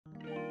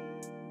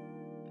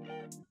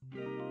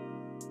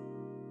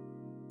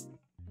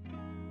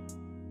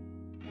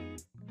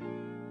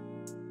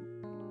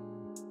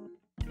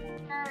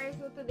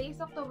today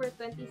is October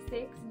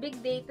 26. Big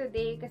day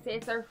today kasi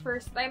it's our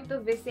first time to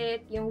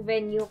visit yung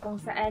venue kung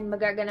saan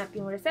magaganap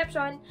yung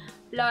reception,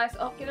 plus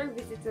ocular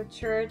visit sa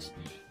church,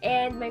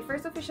 and my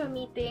first official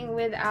meeting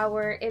with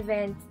our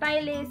event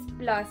stylist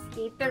plus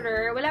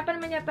caterer. Wala pa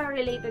naman yata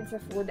related sa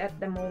food at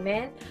the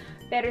moment,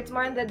 pero it's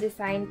more on the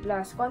design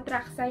plus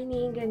contract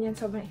signing, ganyan.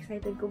 Sobrang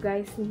excited ko,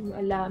 guys. Hindi mo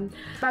alam.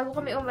 Bago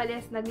kami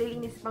umalis,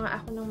 naglilinis pa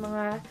nga ako ng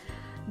mga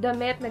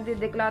damit,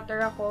 nagde-declutter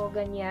ako,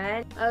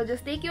 ganyan. I'll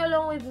just take you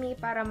along with me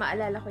para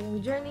maalala ko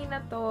yung journey na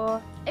to.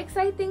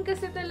 Exciting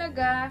kasi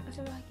talaga,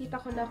 kasi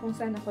makikita ko na kung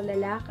saan ako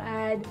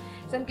lalakad,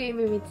 saan ko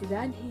yung meet si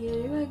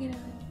Daniel, mga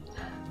ganun.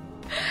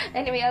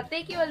 Anyway, I'll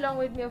take you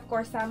along with me, of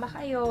course, sama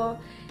kayo.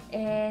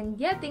 And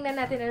yeah, tingnan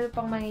natin ano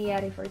pang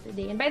mangyayari for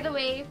today. And by the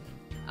way,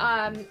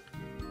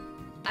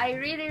 I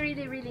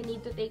really need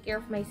to take care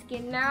of my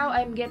skin now.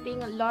 I'm getting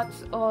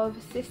lots of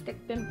cystic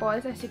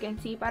pimples. As you can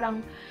see,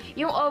 parang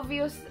yung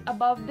obvious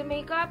above the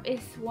makeup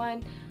is one,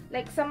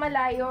 like sa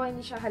malayo,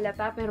 hindi siya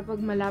halata. Pero pag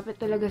malapit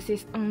talaga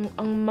sis, ang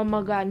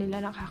mamaga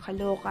nila,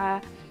 nakakaloka.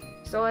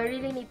 So, I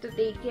really need to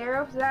take care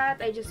of that.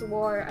 I just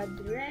wore a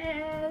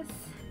dress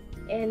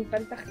and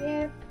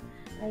pantakip.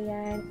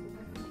 Ayan.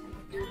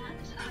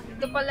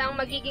 Ito pa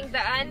lang magiging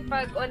daan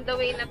pag on the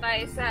way na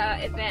tayo sa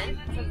event,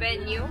 sa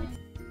venue.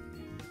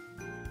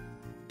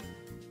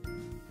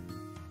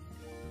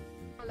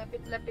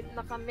 Lapit-lapit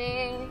na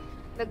kami.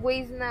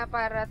 Nag-waze na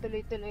para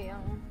tuloy-tuloy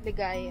ang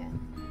ligaya.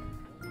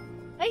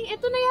 Ay,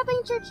 ito na yata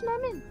yung church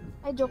namin.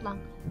 Ay, joke lang.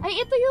 Ay,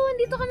 ito yun.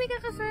 Dito kami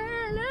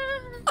kakasala.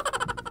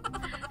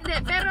 Hindi,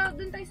 pero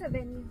dun tayo sa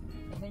venue.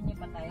 Venue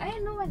pa tayo? Ay,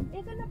 no one.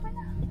 Ito na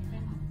pala.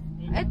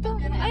 Ito.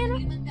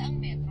 Ayun.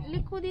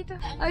 Liko dito.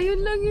 Ayun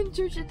lang yung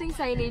church. Ito yung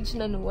signage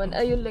na nuwan.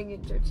 Ayun lang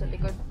yung church sa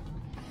likod.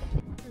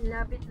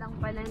 Lapit lang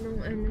pala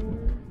nung ano.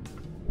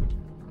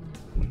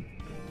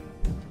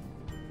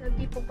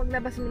 Lagi po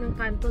paglabas mo ng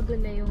kanto,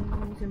 doon na yung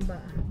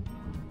simbahan.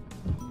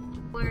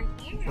 We're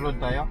here.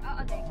 Sunod tayo?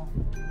 Oo, tayo.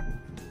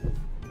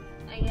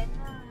 Ayan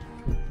na.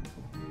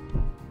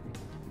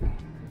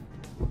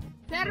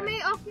 Sir, may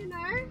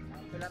ocular?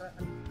 Ocular,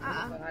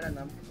 pangalan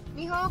ma'am?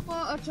 Mihoko,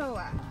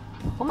 ochoa.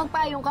 Kung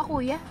magpayong ka,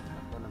 kuya?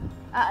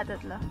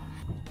 Tatlo.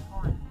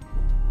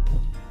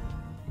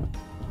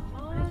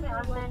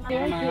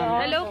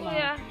 Hello,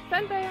 kuya.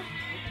 Saan tayo?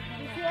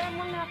 CR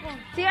muna ako.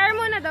 CR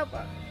muna daw po.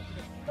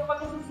 Ito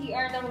kami sa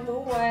CR ng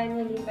Luwan.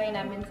 Nilipay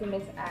namin si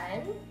Miss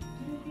Ann.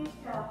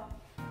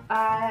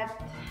 At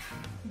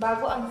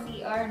bago ang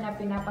CR na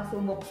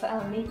pinapasubok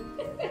sa amin.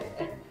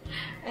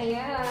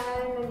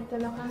 Ayan, nandito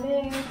na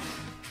kami.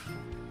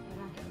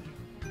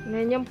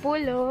 Ayan yung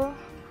pulo.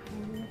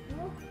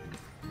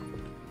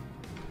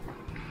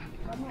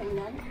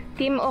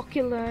 Team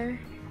Ocular.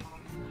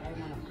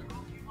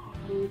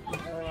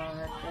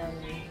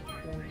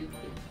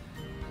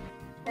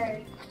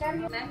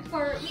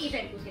 For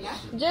event po sila?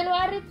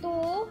 January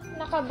 2,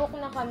 nakabook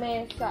na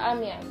kami sa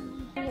Anjan.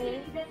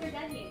 Okay,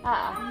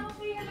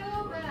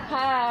 hello.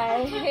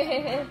 Hi!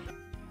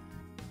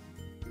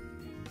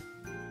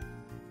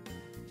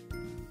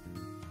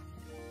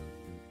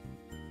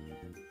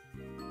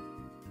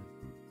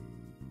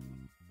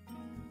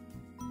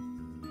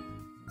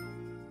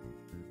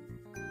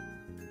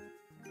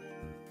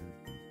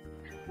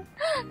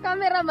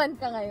 Cameraman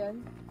ka ngayon?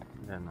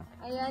 Yan na.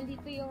 Ayan,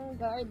 dito yung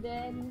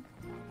garden.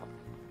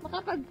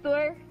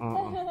 Makapag-tour.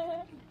 Oo.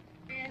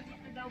 Ayan,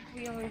 dito daw po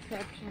yung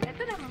reception.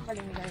 Ito naman pala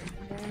yung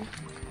garden.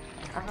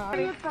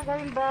 Pero pag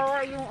halimbawa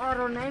yung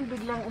araw na yun,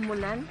 biglang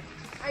umulan?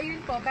 Ayun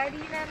po,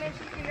 bali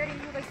na-mention ko na rin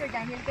po kay Sir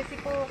Daniel kasi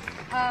po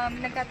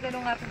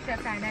nagkatulong nga po siya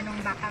sana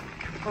nung backup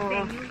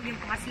venue, yung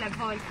Slag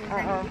Hall po sa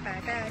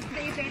Lumakad.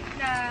 The event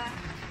na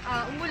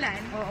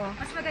umulan,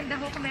 mas maganda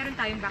ho kung meron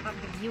tayong backup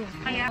venue.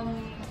 Kaya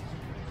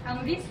ang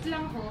risk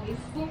lang ho is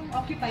kung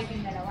occupied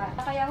yung dalawa.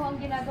 Kaya ho ang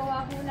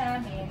ginagawa ho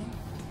namin,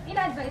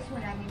 in-advise ho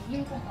namin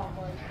yung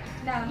couple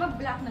na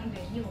mag-block ng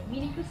venue.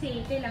 Meaning to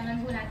say, kailangan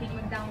ho natin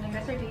mag-down ng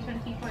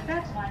reservation fee for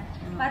that one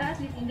para at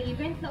least in the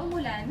event na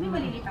umulan, may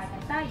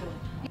malilipatan tayo.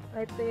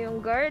 Ito yung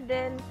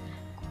garden.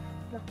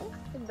 Naku,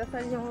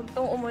 dasal yung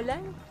itong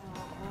umulan.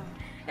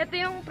 Ito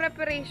yung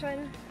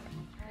preparation.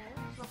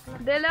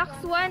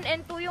 Deluxe 1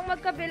 and 2 yung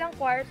magkabilang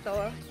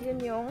kwarto.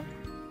 Yun yung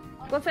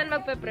kung saan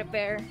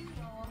magpe-prepare.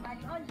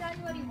 On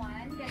January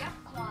 1,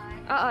 Deluxe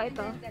 1. Oo,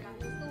 ito. And then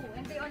Deluxe 2.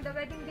 And then on the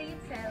wedding day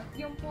itself,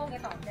 yung pong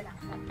ito,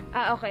 Deluxe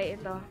 1. Okay,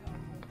 ito.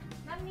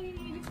 Ma'am,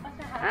 nililinis pa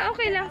sa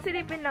Okay lang.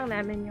 Silipin lang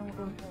namin yung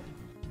room.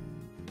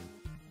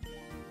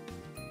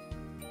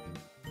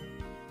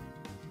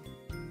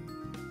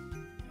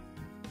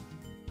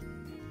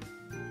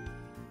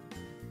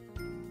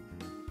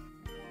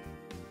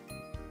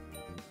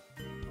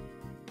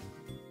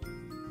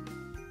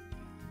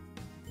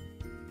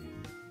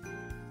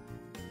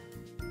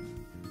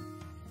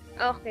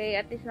 Okay,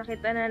 at least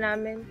nakita na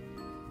namin.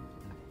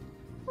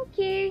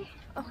 Okay.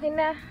 Okay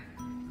na.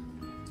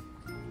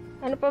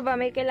 Ano pa ba?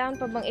 May kailangan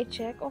pa bang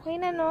i-check? Okay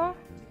na, no?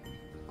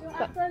 Yung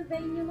actual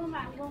venue mo,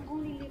 ma'am,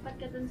 kung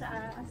lilipat ka dun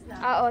sa Asla.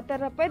 Oo,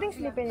 tara. Pwedeng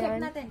slipin yan.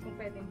 Check natin kung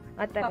pwedeng.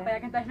 Tara.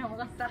 Papayagan tayo ng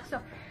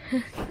construction.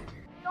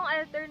 tong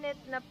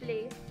alternate na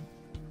place.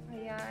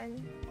 Ayan.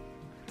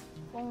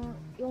 Kung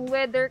yung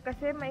weather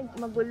kasi may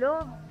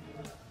magulo.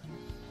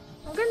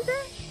 Ang ganda.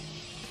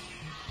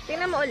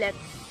 Tingnan mo ulit.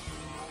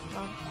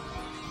 Oh.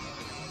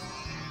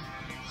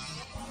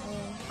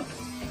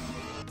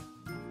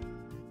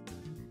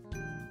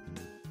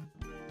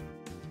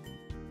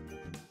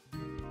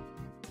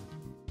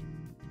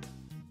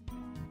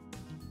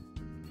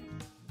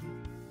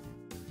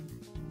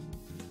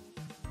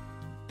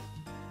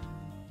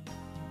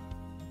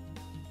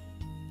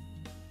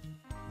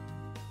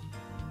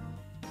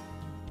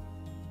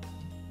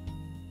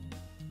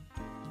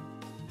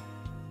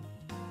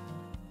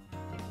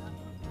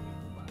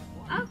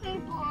 Okay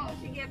po.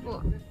 Sige po.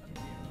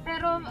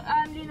 Pero,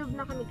 linog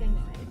na kami kayo.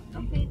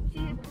 Okay,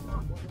 sige po.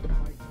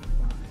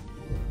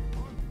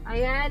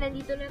 Ayan,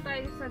 nandito na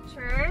tayo sa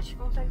church.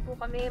 Kung saan po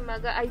kami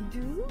I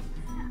do.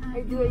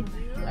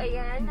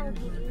 Ayan, ang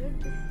gilid.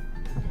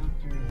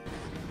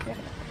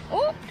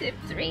 Oh,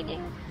 it's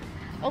raining.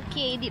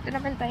 Okay, dito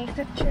naman tayo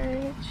sa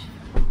church.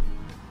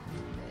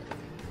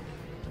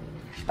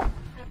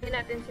 Sabi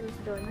natin si Miss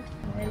Donna.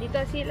 Nandito,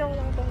 silong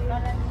lang itong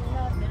lalan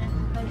nila.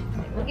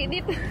 Okay,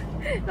 dito.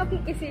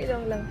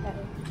 Nakikisilong lang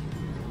tayo.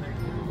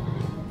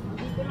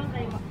 Dito lang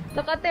tayo.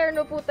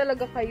 Nakaterno po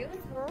talaga kayo,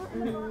 no?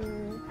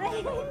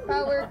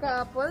 Power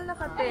couple,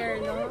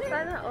 nakaterno.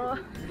 Sana, oh.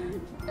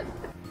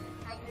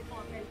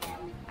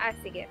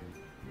 Sige.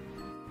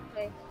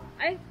 Okay.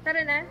 Ay,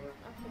 tara na.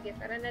 Sige,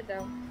 tara na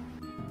daw.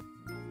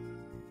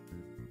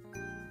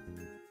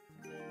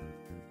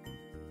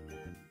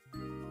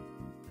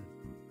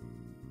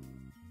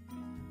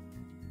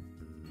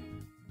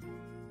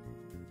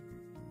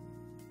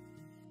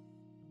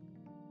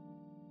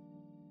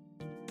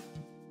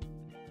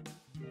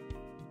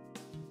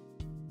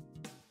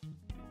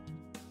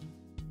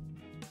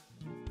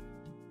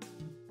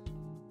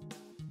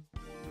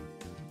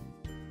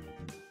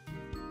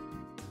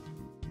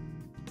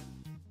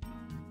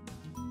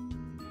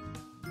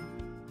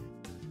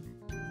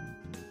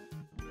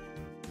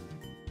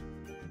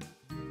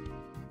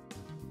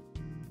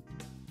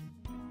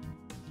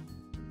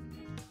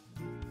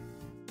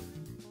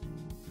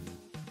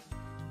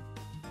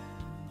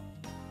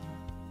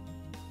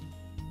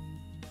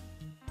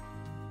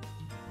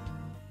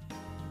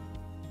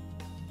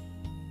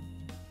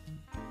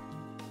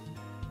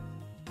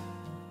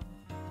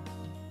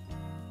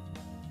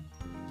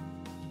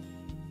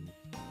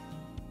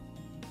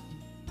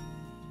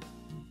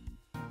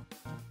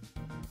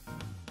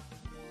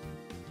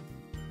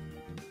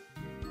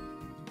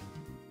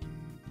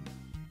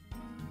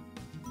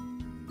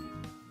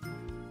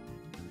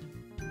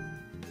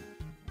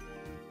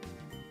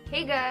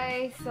 Hey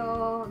guys!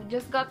 So,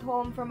 just got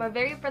home from a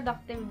very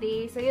productive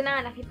day. So, yun na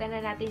nga, nakita na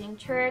natin yung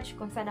church,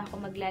 kung saan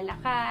ako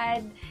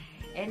maglalakad.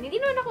 And hindi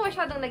naman ako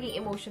masyadong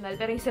naging emotional,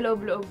 pero yung sa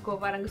loob-loob ko,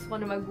 parang gusto ko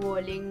na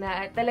mag-walling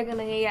na talagang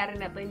nangyayari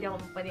na to, hindi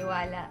ako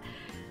mapaniwala.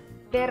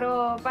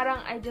 Pero, parang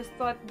I just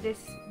thought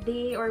this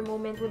day or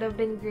moment would have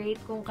been great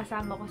kung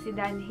kasama ko si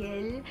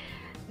Daniel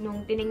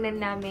nung tiningnan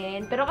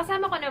namin. Pero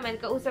kasama ko naman,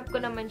 kausap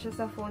ko naman siya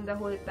sa phone the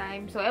whole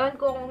time. So, ewan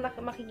ko kung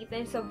makikita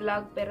niyo sa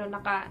vlog, pero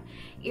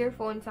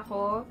naka-earphones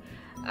ako.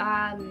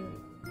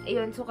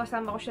 Ayun, so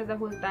kasama ko siya the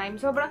whole time.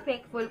 Sobrang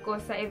thankful ko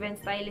sa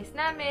event stylist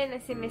namin, na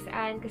si Miss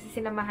Ann, kasi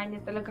sinamahan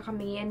niya talaga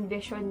kami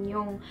envision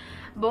yung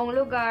buong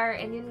lugar.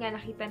 And yun nga,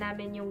 nakita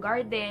namin yung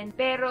garden.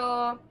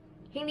 Pero,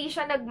 hindi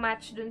siya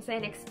nag-match dun sa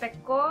in-expect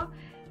ko.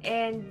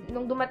 And,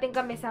 nung dumating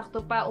kami,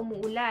 sakto pa,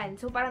 umuulan.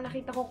 So, parang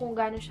nakita ko kung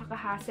gaano siya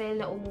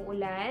ka-hassle na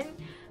umuulan.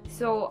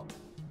 So,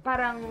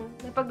 parang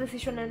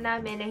napag-desisyonan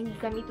namin na hindi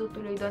kami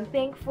tutuloy doon.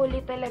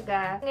 Thankfully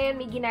talaga, ngayon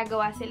may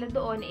ginagawa sila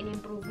doon,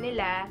 in-improve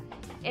nila.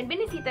 And,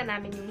 binisita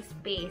namin yung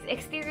space.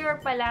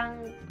 Exterior pa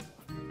lang,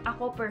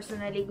 ako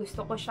personally,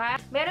 gusto ko siya.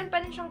 Meron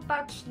pa rin siyang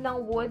touch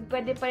ng wood.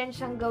 Pwede pa rin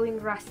siyang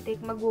gawing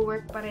rustic.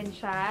 Mag-work pa rin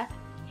siya.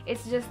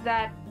 It's just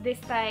that, this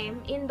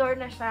time, indoor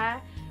na siya.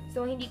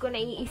 So, hindi ko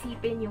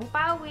naiisipin yung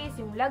pawis,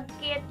 yung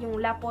lagkit,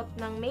 yung lapot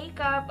ng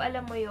makeup,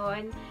 alam mo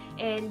yon.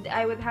 And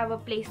I would have a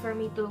place for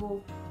me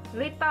to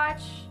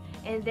retouch.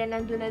 And then,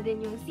 nandun na din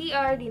yung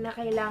CR, di na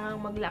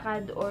kailangang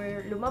maglakad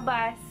or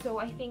lumabas.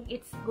 So, I think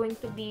it's going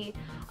to be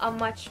a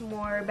much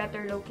more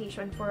better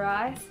location for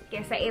us.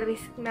 Kesa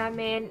i-risk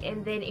namin,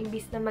 and then,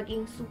 imbis na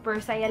maging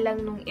super saya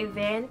lang nung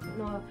event,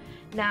 no,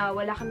 na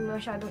wala kami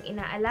masyadong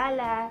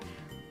inaalala,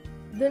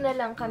 doon na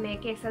lang kami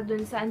kesa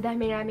doon sa ang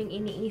dami naming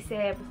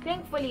iniisip.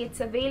 Thankfully,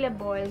 it's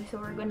available. So,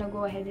 we're gonna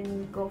go ahead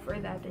and go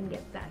for that and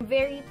get that. I'm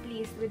very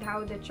pleased with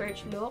how the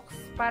church looks.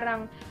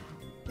 Parang,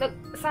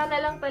 sana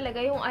lang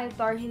talaga yung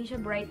altar, hindi siya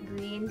bright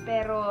green.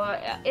 Pero,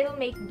 it'll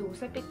make do.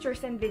 Sa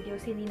pictures and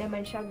videos, hindi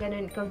naman siya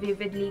ganun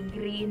ka-vividly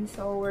green.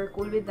 So, we're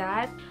cool with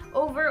that.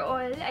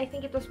 Overall, I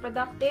think it was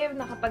productive.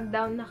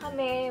 Nakapag-down na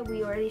kami.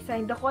 We already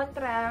signed the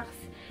contracts.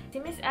 Si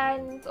Miss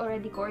Ann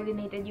already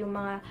coordinated yung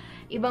mga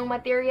ibang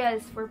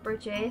materials for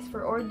purchase,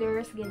 for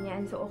orders,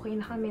 ganyan. So, okay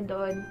na kami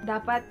doon.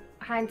 Dapat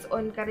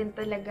hands-on ka rin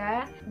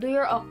talaga. Do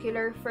your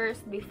ocular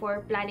first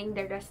before planning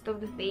the rest of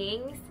the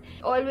things.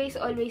 Always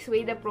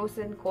weigh the pros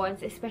and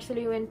cons,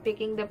 especially when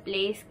picking the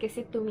place.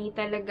 Kasi to me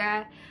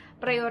talaga,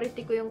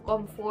 priority ko yung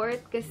comfort.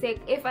 Kasi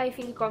if I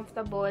feel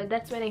comfortable,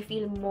 that's when I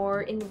feel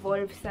more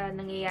involved sa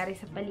nangyayari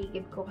sa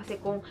paligid ko.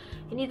 Kasi kung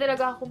hindi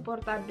talaga ako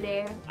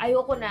komportable,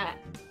 ayoko na.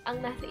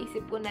 Ang nasa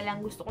isip ko na lang,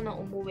 gusto ko nang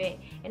umuwi.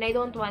 And I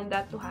don't want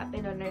that to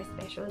happen on our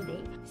special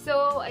day.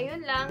 So,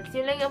 ayun lang.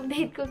 Yun lang yung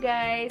update ko,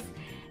 guys.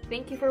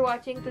 Thank you for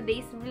watching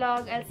today's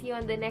vlog. I'll see you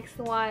on the next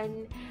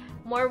one.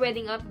 More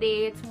wedding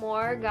updates,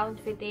 more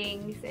gown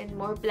fittings, and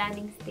more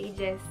planning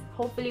stages.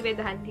 Hopefully with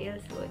the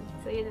handheld soon.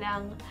 So, yun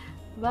lang.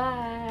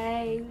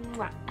 Bye!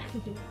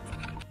 Mwah.